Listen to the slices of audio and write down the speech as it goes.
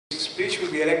speech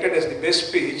will be elected as the best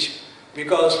speech,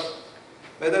 because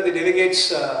whether the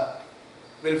delegates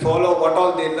will follow what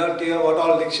all they learned here, what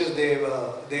all lectures they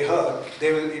heard,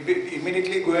 they will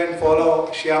immediately go and follow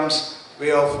Shyam's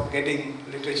way of getting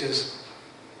literatures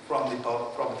from the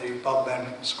pub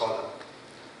and scholar.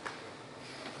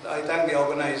 I thank the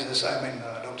organizers,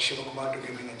 Dr. Shivakumar, to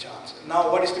give me a chance.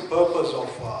 Now, what is the purpose of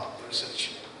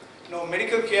research?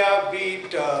 Medical care, be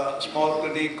it a small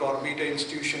clinic or be it an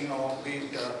institution or be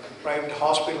it a private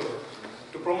hospital,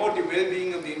 to promote the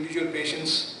well-being of the individual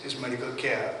patients is medical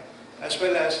care, as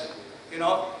well as,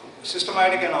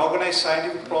 systematic and organized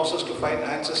scientific process to find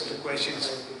answers to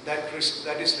questions, that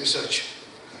is research.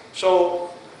 So,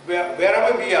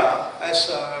 wherever we are, as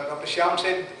Dr. Shyam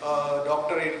said, a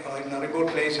doctor in a remote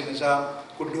place in Assam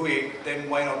could do it, then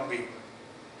why not we?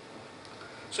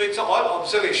 So it's all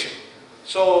observation.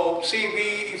 So see,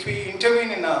 if we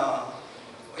intervene in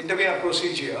a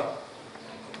procedure,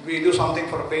 we do something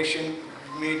for a patient,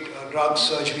 be it drug,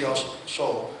 surgery or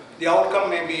so, the outcome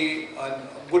may be a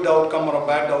good outcome or a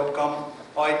bad outcome,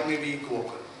 or it may be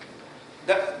equivocal.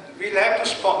 We'll have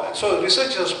to so research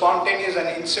is a spontaneous and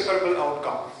inseparable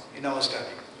outcome in our study.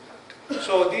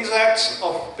 So these acts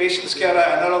of patient's care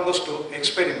are analogous to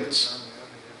experiments.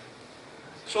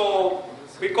 So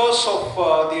because of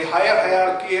the higher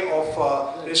hierarchy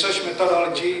of research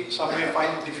methodology, some may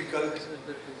find it difficult.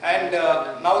 And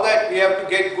now that we have to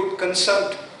get good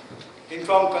consent,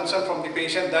 informed consent from the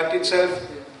patient, that itself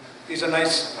is a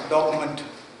nice document.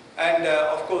 And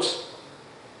of course,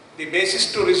 the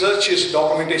basis to research is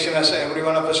documentation, as every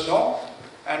one of us know,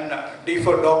 and D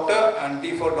for doctor and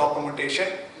D for documentation.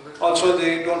 Also,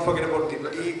 they don't forget about the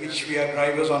D, which we are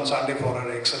drivers on Sunday for our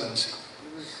excellency.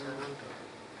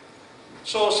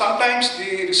 So sometimes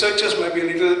the researchers may be a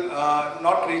little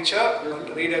not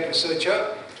read at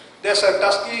researcher. There's a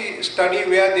Tuskegee study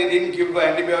where they didn't give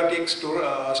antibiotics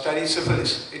to study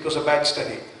syphilis. It was a bad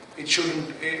study.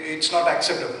 It's not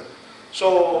acceptable.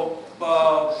 So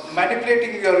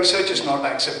manipulating your research is not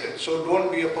accepted. So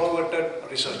don't be a perverted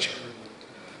researcher.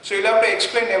 So you'll have to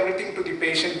explain everything to the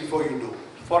patient before you do.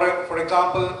 For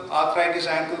example, arthritis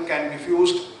ankle can be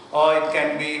fused or it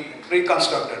can be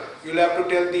reconstructed. You'll have to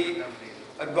tell the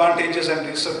advantages and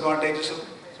disadvantages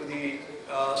to the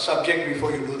subject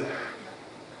before you do that.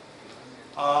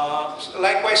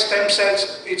 Likewise, stem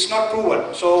cells, it's not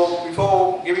proven. So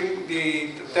before giving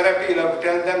the therapy, you'll have to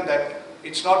tell them that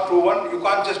it's not proven. You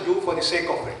can't just do for the sake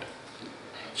of it.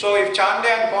 So if Chande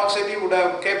and Ponseti would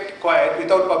have kept quiet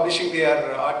without publishing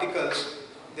their articles,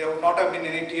 there would not have been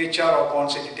any THR or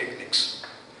Ponseti techniques.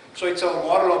 So it's a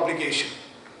moral obligation.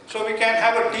 So we can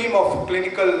have a team of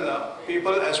clinical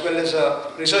people as well as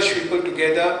research people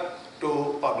together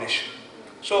to publish.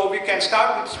 So we can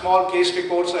start with small case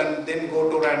reports and then go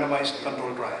to randomized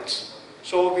control trials.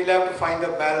 So we'll have to find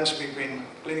a balance between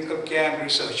clinical care and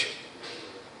research.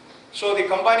 So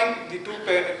combining the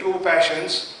two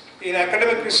passions, in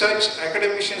academic research,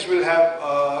 academicians will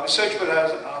have, research will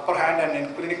have upper hand, and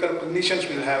in clinical, clinicians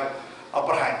will have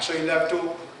upper hand. So you'll have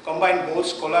to combine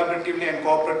both collaboratively and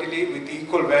cooperatively with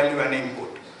equal value and input.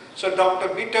 So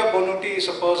Dr. Peter Bonucci is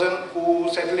a person who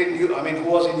settled in,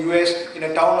 who was in US in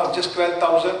a town of just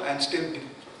 12,000 and still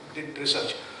did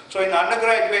research. So in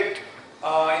undergraduate,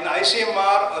 in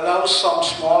ICMR allows some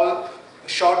small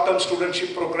short-term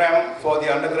studentship program for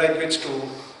the undergraduates to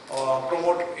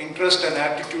promote interest and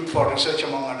aptitude for research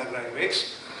among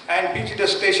undergraduates. And PG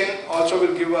dissertation also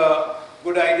will give a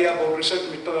good idea about research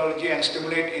methodology and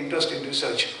stimulate interest in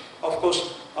research. Of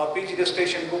course, PG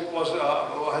dissertation book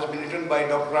has been written by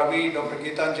Dr. Ravi, Dr.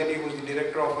 Geetanjali, who is the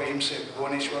director of AIMS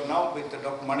Bhubaneswar now, with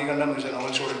Dr. Manigandan, who is an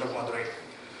old student of Madurai.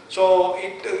 So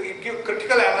it gives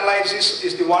critical analysis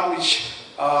is the one which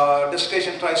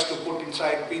dissertation tries to put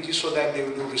inside PG so that they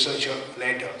will do research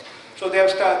later. So they have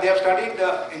studied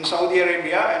in Saudi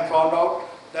Arabia and found out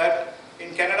that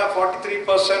in Canada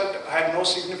 43% had no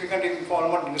significant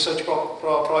involvement in research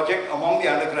project among the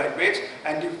undergraduates,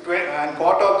 and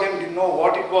quarter of them didn't know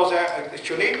what it was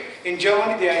actually. In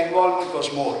Germany their involvement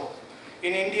was more.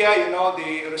 In India,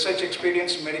 the research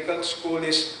experience in medical school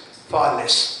is far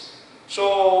less.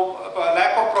 So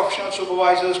lack of professional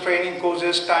supervisors, training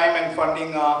courses, time and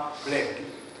funding are blamed.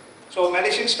 So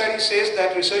Malaysian study says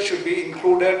that research should be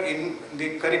included in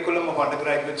the curriculum of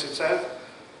undergraduates itself.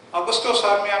 Augusto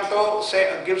Sarmiento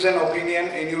gives an opinion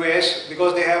in US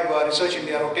because they have research in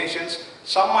their rotations.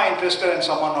 Some are interested and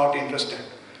some are not interested.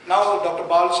 Now Dr.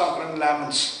 Balasankaran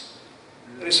laments.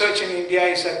 Research in India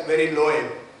is at very low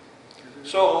ebb.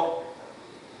 So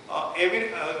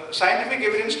scientific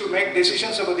evidence to make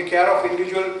decisions about the care of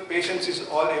individual patients is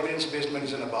all evidence-based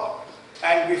medicine about.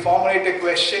 And we formulate a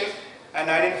question and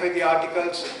identify the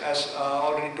articles as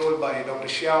already told by Dr.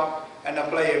 Shyam, and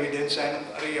apply evidence and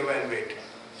re-evaluate.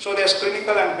 So there's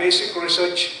clinical and basic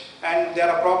research, and there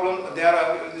are problems.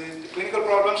 The clinical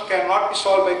problems cannot be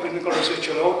solved by clinical research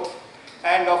alone,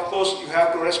 and of course you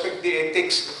have to respect the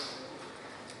ethics.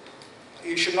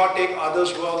 You should not take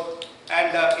others' work,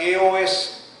 and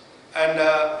AOS and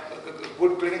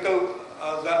good clinical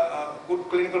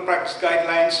practice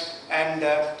guidelines and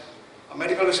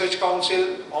Medical Research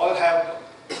Council all have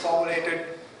formulated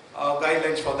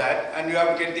guidelines for that, and you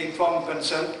have to get the informed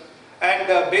consent. And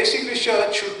basic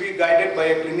research should be guided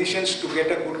by clinicians to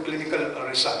get a good clinical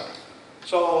result.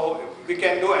 So we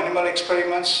can do animal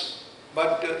experiments,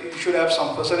 but you should have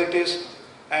some facilities,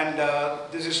 and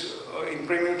this is in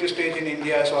primitive stage in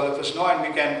India, as all of us know,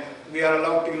 and we are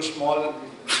allowed to use small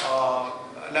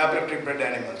laboratory bred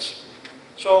animals.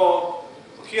 So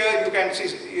here you can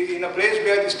see, in a place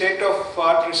where the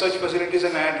state-of-art research facilities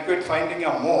and adequate funding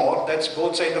are more, that's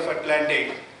both sides of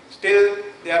Atlantic, still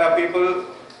there are people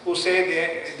who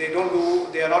say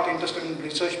they are not interested in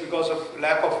research because of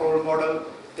lack of role model,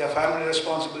 their family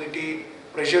responsibility,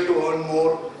 pressure to earn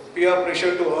more, peer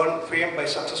pressure to earn fame by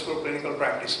successful clinical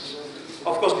practices.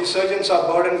 Of course, the surgeons are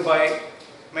burdened by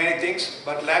many things,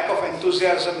 but lack of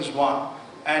enthusiasm is one,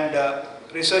 and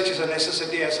research is a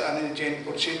necessity, as Anil Jain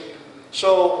puts it.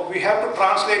 So we have to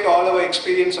translate all our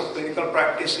experience of clinical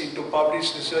practice into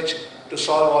published research to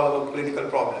solve all our clinical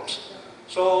problems.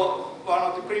 So one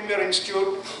of the premier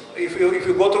institute, if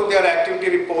you go through their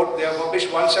activity report, they have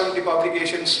published 170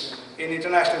 publications in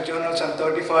international journals and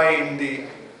 35 in the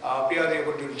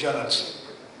peer-reviewed journals.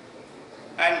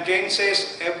 And Jain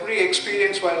says every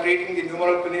experience while treating the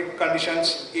numerous clinical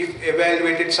conditions, if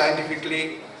evaluated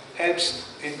scientifically, helps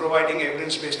in providing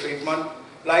evidence-based treatment.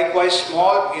 Likewise,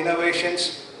 small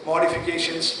innovations,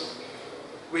 modifications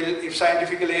will, if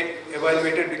scientifically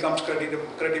evaluated, becomes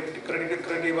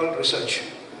credible research.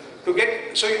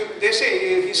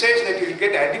 He says that you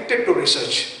get addicted to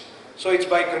research. So it's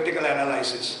by critical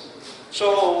analysis.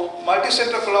 So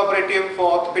multi-center collaborative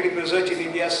for orthopedic research in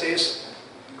India says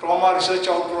trauma research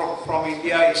out from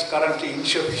India is currently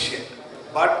insufficient.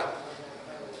 But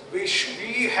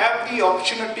we have the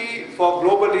opportunity for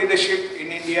global leadership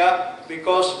in India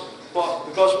because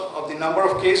of the number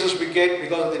of cases we get,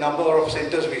 because of the number of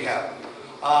centers we have.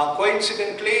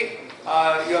 Coincidentally,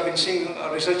 you have been seeing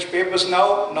research papers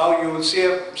now. Now you will see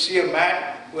a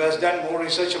man who has done more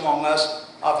research among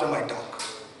us after my talk.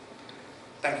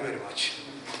 Thank you very much.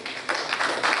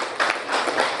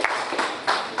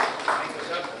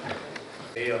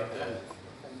 Day of the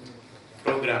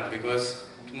program, because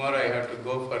tomorrow I have to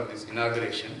go for this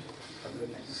inauguration.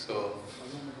 So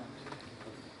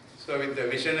with the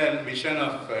vision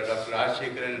of Dr.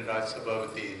 Rajshekharan and Raj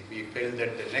Sabhavati, we felt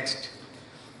that the next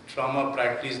trauma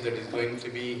practice that is going to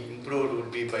be improved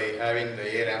would be by having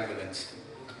the air ambulance.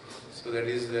 So that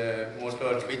is the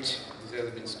motto at which this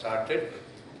has been started.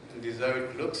 And this is how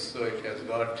it looks. So it has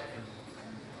got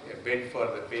a bed for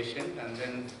the patient, and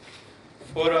then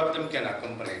 4 of them can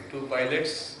accompany. 2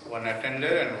 pilots, 1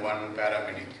 attender and 1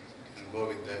 paramedic can go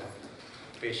with the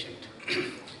patient.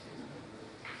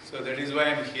 So that is why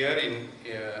I'm here.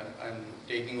 I'm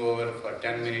taking over for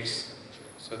 10 minutes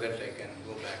so that I can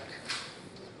go back.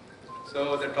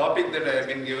 So the topic that I have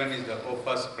been given is the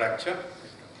Hoffa's fracture.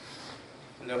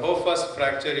 And the Hoffa's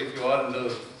fracture, if you all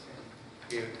know,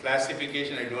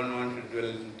 classification, I don't want to dwell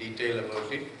in detail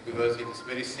about it because it is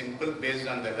very simple. Based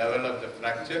on the level of the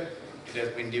fracture, it has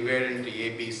been divided into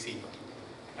A, B, C.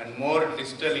 And more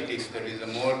distal it is, that is, the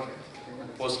more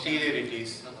posterior it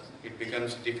is, it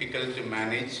becomes difficult to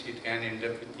manage. It can end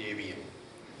up with AVM.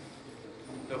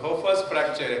 The Hoffa's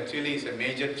fracture actually is a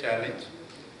major challenge.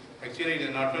 Actually, it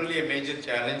is not only a major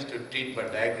challenge to treat,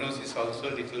 but diagnosis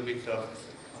also a little bit of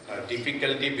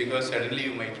difficulty because suddenly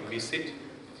you might miss it.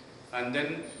 And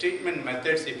then treatment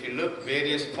methods, if you look,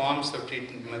 various forms of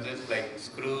treatment methods like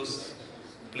screws,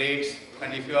 plates,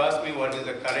 and if you ask me what is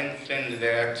the current trend, they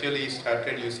actually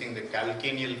started using the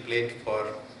calcaneal plate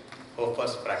for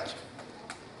Hoffa's fracture.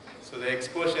 So the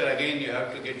exposure, again, you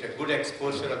have to get a good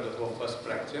exposure of the Hoffa's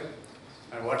fracture.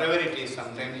 And whatever it is,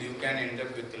 sometimes you can end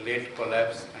up with late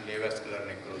collapse and avascular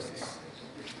necrosis.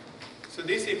 So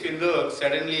this, if you look,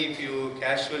 suddenly if you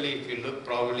look,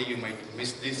 probably you might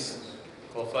miss this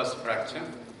Hoffa's fracture.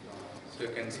 So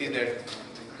you can see that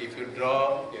if you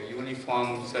draw a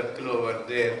uniform circle over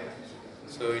there,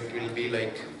 so it will be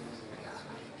like,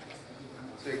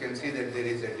 so you can see that there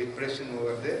is a depression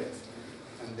over there,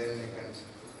 and then you can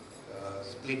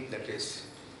split that is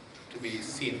to be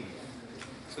seen.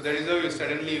 So that is how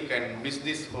suddenly you can miss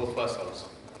this Hoffa's also.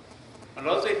 And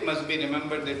also it must be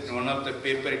remembered that in one of the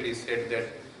paper it is said that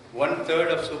 1/3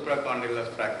 of supracondylar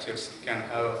fractures can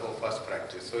have a fast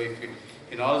fracture. So if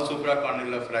in all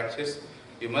supracondylar fractures,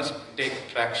 you must take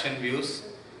traction views,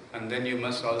 and then you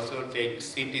must also take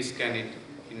CT scan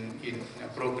in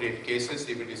appropriate cases.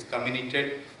 If it is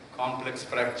comminuted, complex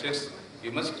fractures,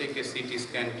 you must take a CT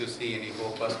scan to see any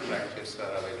fast fractures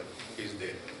are available, is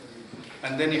there.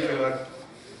 And then if you are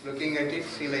looking at it,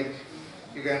 see, like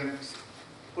you can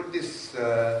put this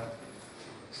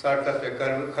sort of a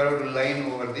curved line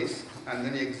over this, and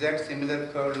then exact similar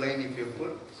curved line if you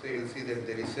put, so you will see that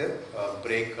there is a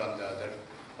break on the other.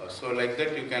 So like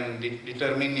that you can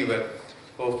determine your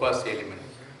fast element.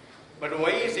 But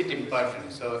why is it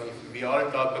important? So if we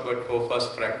all talk about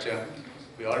fast fracture,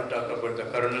 we all talk about the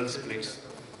coronal splits,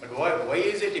 but why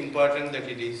is it important that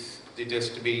it has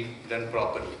to be done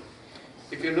properly?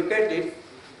 If you look at it,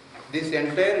 this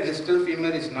entire distal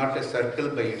femur is not a circle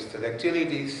by itself. Actually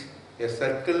it is a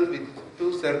circle with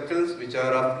two circles which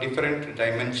are of different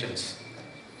dimensions.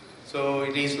 So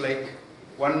it is like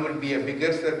one would be a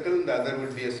bigger circle, the other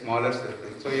would be a smaller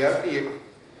circle. So you have to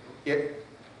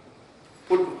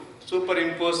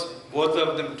superimpose both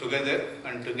of them together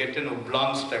and to get an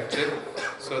oblong structure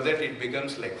so that it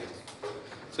becomes like this.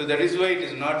 So that is why it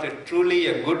is not truly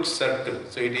a good circle.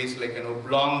 So it is like an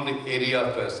oblong area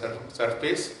of a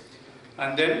surface.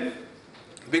 And then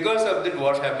because of that,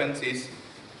 what happens is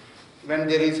when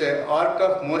there is an arc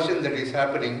of motion that is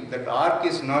happening, that arc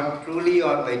is not truly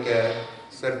or like a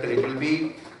circle. It will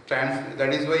be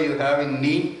that is why you have in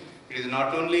knee, it is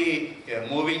not only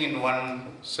moving in one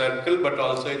circle, but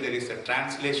also there is a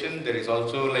translation. There is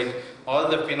also like all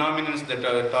the phenomena that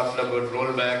are talked about,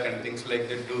 rollback and things like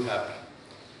that do happen.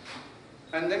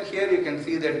 And then here you can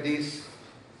see that these.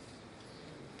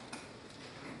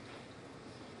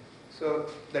 So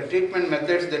the treatment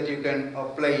methods that you can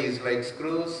apply is like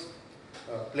screws,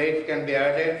 plate can be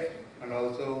added, and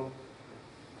also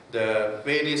the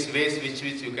various ways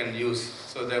which you can use.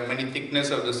 So there are many thickness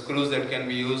of the screws that can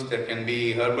be used. There can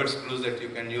be Herbert screws that you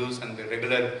can use, and the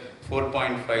regular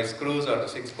 4.5 screws or the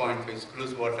 6.5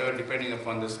 screws, whatever, depending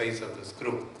upon the size of the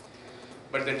screw.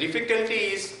 But the difficulty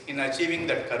is in achieving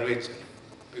that curvature,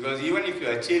 because even if you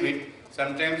achieve it,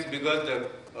 sometimes because the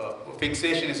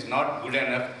fixation is not good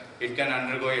enough, it can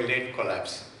undergo a late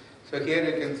collapse. So here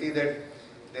you can see that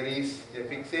there is a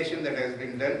fixation that has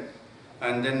been done,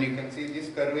 and then you can see this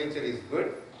curvature is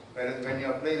good, whereas when you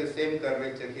apply the same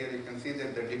curvature here, you can see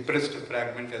that the depressed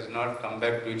fragment has not come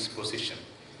back to its position.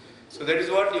 So that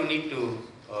is what you need to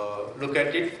look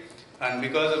at it, and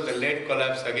because of the late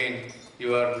collapse, again,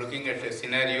 you are looking at a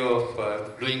scenario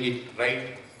of doing it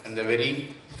right in the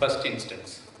very first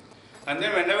instance. And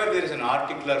then whenever there is an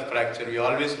articular fracture, we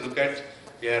always look at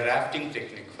a rafting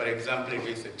technique. For example, if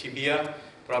it is a tibia,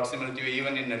 proximal tibia,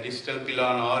 even in a distal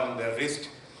pylon or in the wrist,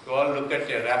 you all look at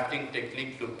a rafting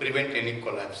technique to prevent any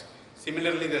collapse.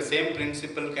 Similarly, the same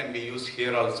principle can be used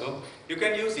here also. You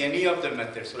can use any of the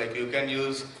methods, like you can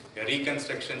use a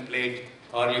reconstruction plate,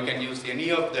 or you can use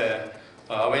any of the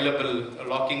available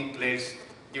locking plates,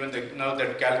 even now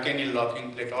that calcaneal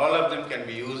locking plate, all of them can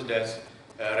be used as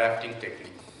a rafting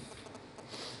technique.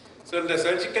 So the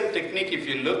surgical technique, if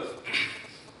you look,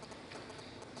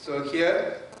 so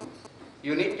here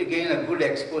you need to gain a good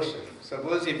exposure.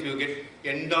 Suppose if you get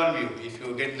end-on view, if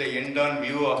you get the end-on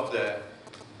view of the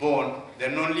bone,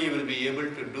 then only you will be able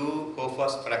to do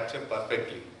co-fast fracture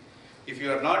perfectly. If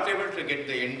you are not able to get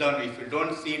the end-on view, if you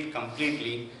don't see it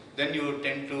completely, then you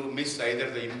tend to miss either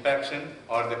the impaction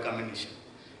or the comminution.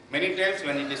 Many times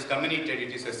when it is comminuted,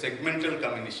 it is a segmental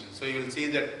comminution. So you will see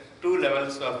that two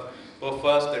levels of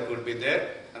co-fast that would be there,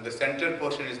 and the central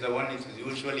portion is the one which is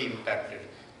usually impacted.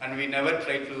 And we never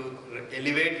try to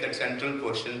elevate that central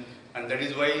portion, and that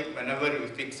is why whenever we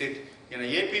fix it, in an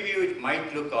AP view it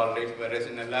might look alright, whereas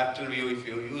in a lateral view, if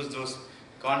you use those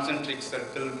concentric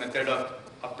circle method of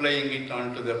applying it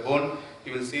onto the bone,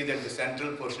 you will see that the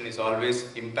central portion is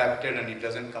always impacted and it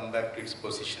doesn't come back to its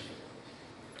position.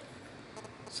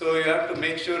 So you have to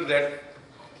make sure that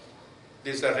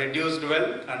these are reduced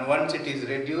well, and once it is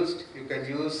reduced, you can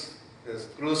use the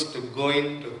screws to go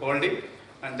in to hold it,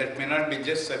 and that may not be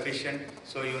just sufficient,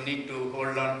 so you need to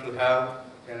hold on to have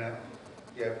a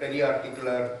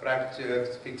periarticular fracture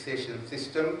fixation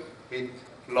system with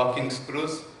locking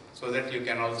screws, so that you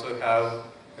can also have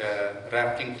a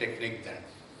rafting technique then.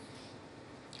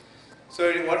 So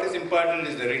what is important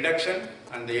is the reduction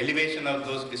and the elevation of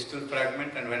those distal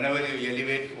fragments, and whenever you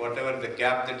elevate whatever the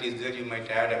gap that is there, you might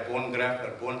add a bone graft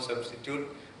or bone substitute,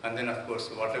 and then of course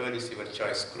whatever is your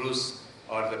choice, screws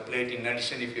or the plate. In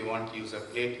addition, if you want to use a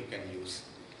plate, you can use.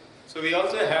 So we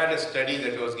also had a study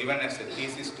that was given as a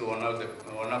thesis to one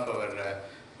of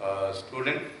our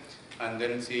student, and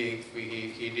then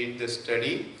he did the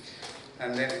study,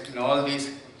 and then in all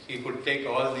these he could take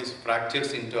all these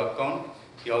fractures into account.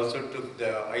 He also took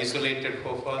the isolated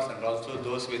HOFAs and also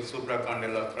those with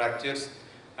supracondylar fractures,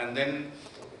 and then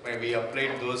when we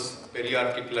applied those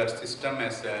periarticular system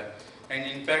as a, and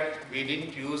in fact we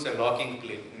didn't use a locking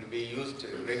plate. We used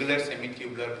regular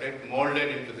semitubular plate molded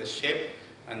into the shape,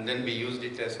 and then we used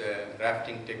it as a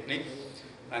rafting technique.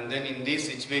 And then in these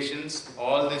situations,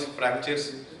 all these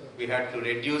fractures, we had to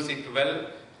reduce it well,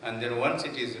 and then once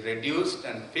it is reduced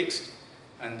and fixed,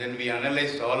 and then we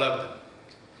analyzed all of them.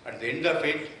 At the end of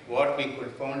it, what we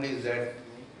could find is that,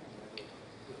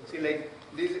 see, like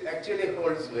this actually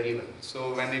holds very well.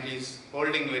 So when it is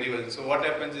holding very well, so what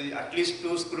happens is at least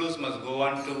 2 screws must go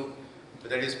on to,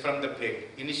 that is from the plate.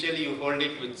 Initially you hold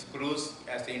it with screws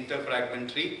as the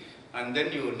interfragmentary, and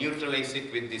then you neutralize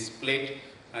it with this plate,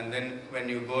 and then when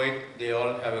you go it, they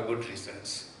all have a good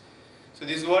results. So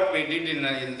this is what we did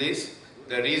in this.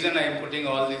 The reason I am putting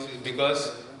all this is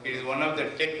because it is one of the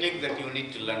techniques that you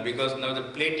need to learn, because now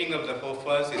the plating of the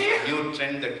HOFAs is a new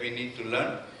trend that we need to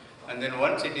learn. And then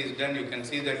once it is done, you can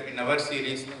see that in our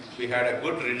series, we had a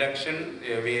good reduction.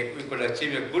 We could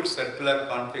achieve a good circular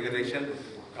configuration.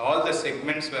 All the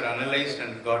segments were analyzed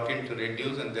and got into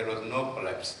reduce, and there was no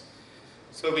collapse.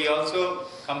 So we also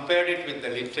compared it with the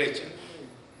literature.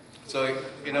 So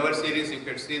in our series, you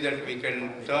could see that we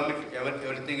can term it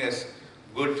everything as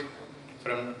good,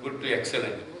 from good to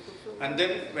excellent. And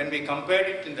then when we compared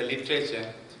it in the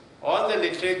literature, all the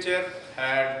literature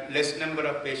had less number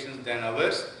of patients than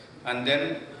ours, and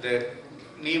then the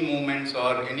knee movements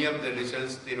or any of the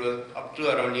results, there was up to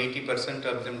around 80%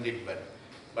 of them did well,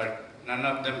 but none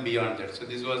of them beyond that. So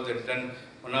this was done,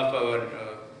 one of our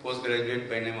postgraduate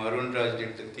by name Arun Raj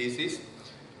did the thesis,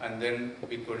 and then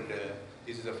we could,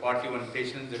 this is the 41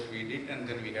 patients that we did, and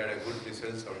then we had a good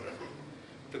results out of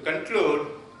it. To conclude,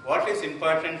 what is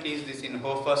important is this in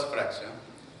HOFA's fracture.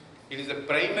 It is a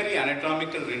primary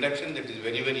anatomical reduction that is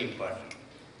very, very important.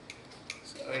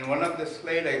 So in one of the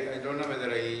slides, I don't know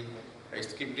whether I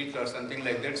skipped it or something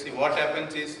like that. See, what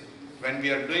happens is when we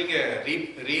are doing a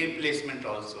replacement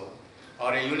also,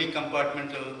 or a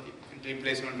unicompartmental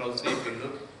replacement also, if you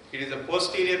look, it is the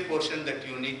posterior portion that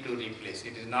you need to replace.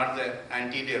 It is not the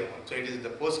anterior one. So it is the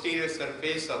posterior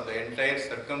surface of the entire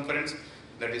circumference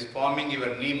that is forming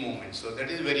your knee movement. So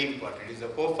that is very important. It is the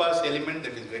HOFA's element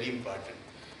that is very important.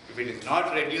 If it is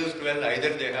not reduced well,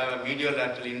 either they have a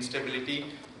medial-lateral instability,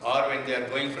 or when they are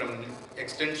going from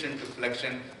extension to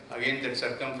flexion, again that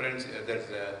circumference,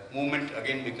 that movement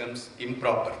again becomes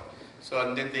improper. So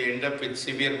and then they end up with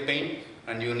severe pain,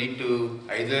 and you need to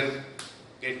either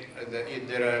get,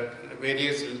 there are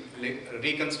various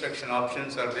reconstruction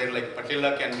options are there, like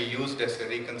patella can be used as a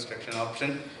reconstruction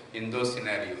option in those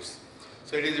scenarios.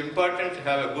 So it is important to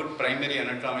have a good primary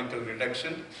anatomical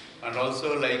reduction, and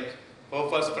also like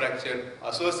HOFA's fracture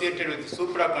associated with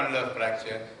supracondylar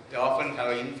fracture, they often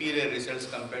have inferior results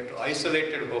compared to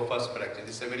isolated HOFA's fracture.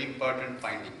 This is a very important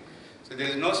finding. So there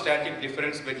is no static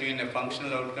difference between a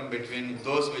functional outcome between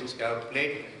those which have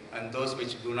plate and those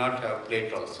which do not have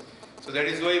plate also. So that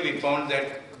is why we found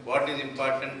that what is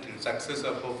important in success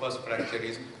of HOFA's fracture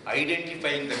is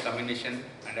identifying the combination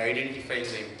and identifying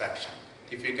the impaction.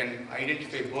 If you can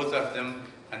identify both of them,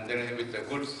 and then with the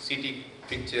good CT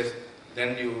pictures,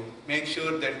 then you make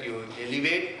sure that you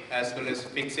elevate as well as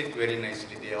fix it very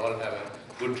nicely. They all have a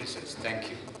good results. Thank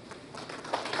you.